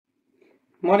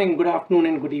Morning, good afternoon,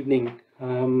 and good evening.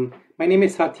 My name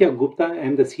is Satya Gupta.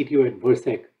 I'm the CTO at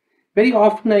Virsec. Very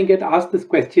often I get asked this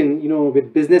question,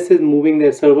 with businesses moving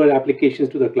their server applications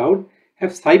to the cloud, have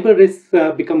cyber risks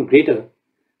become greater?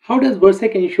 How does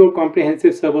Virsec ensure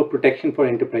comprehensive server protection for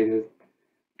enterprises?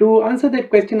 To answer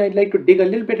that question, I'd like to dig a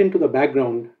little bit into the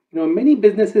background. Many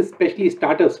businesses, especially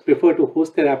startups, prefer to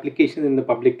host their applications in the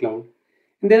public cloud.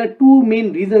 And there are two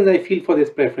main reasons I feel for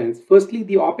this preference. Firstly,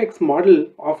 the OpEx model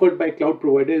offered by cloud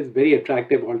providers is very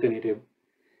attractive alternative.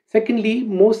 Secondly,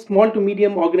 most small to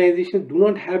medium organizations do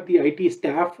not have the IT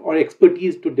staff or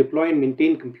expertise to deploy and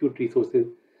maintain compute resources.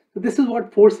 So this is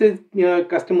what forces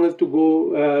customers to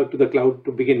go to the cloud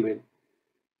to begin with.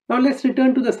 Now let's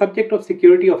return to the subject of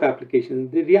security of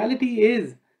applications. The reality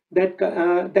is that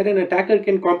an attacker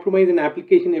can compromise an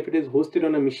application if it is hosted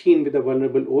on a machine with a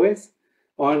vulnerable OS,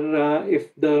 or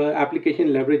if the application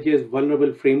leverages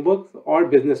vulnerable frameworks or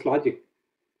business logic.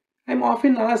 I'm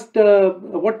often asked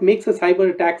what makes a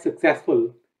cyber attack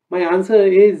successful. My answer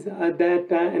is that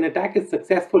an attack is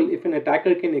successful if an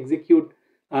attacker can execute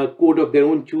code of their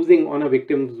own choosing on a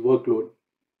victim's workload.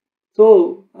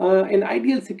 So, an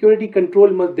ideal security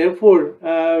control must therefore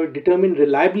determine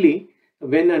reliably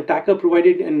when attacker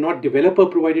provided and not developer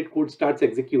provided code starts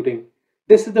executing.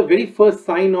 This is the very first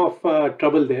sign of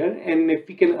trouble there, and if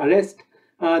we can arrest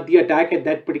the attack at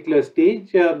that particular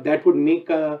stage, that would make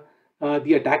the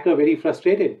attacker very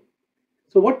frustrated.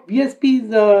 So what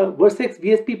VSP's Versex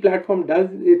VSP platform does,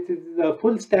 it is a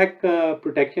full stack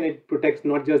protection. It protects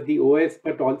not just the OS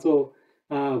but also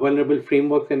vulnerable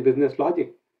frameworks and business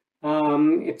logic.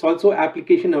 It's also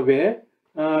application aware,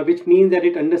 which means that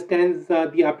it understands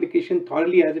the application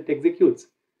thoroughly as it executes.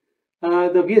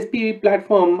 The VSP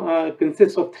platform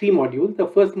consists of three modules. The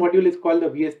first module is called the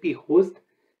VSP host.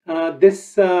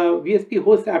 This VSP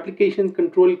host applications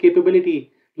control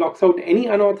capability locks out any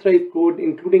unauthorized code,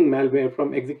 including malware,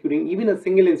 from executing even a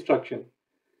single instruction.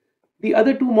 The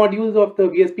other two modules of the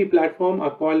VSP platform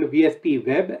are called VSP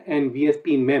Web and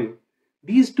VSP Mem.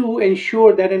 These two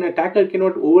ensure that an attacker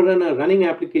cannot overrun a running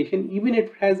application even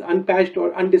if it has unpatched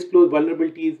or undisclosed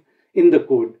vulnerabilities in the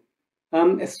code.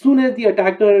 As soon as the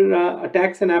attacker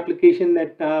attacks an application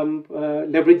that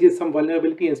leverages some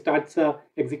vulnerability and starts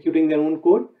executing their own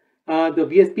code, the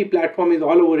VSP platform is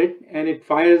all over it, and it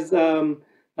fires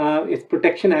its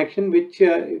protection action, which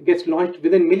gets launched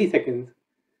within milliseconds.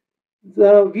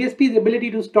 The VSP's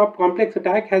ability to stop complex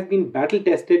attack has been battle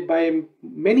tested by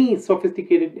many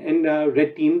sophisticated and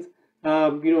red teams,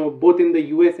 both in the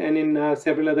US and in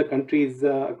several other countries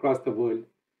across the world.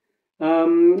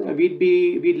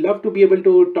 We'd love to be able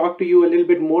to talk to you a little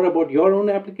bit more about your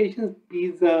own applications.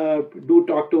 Please do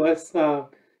talk to us.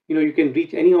 You can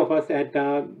reach any of us at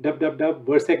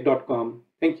www.versec.com.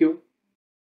 Thank you.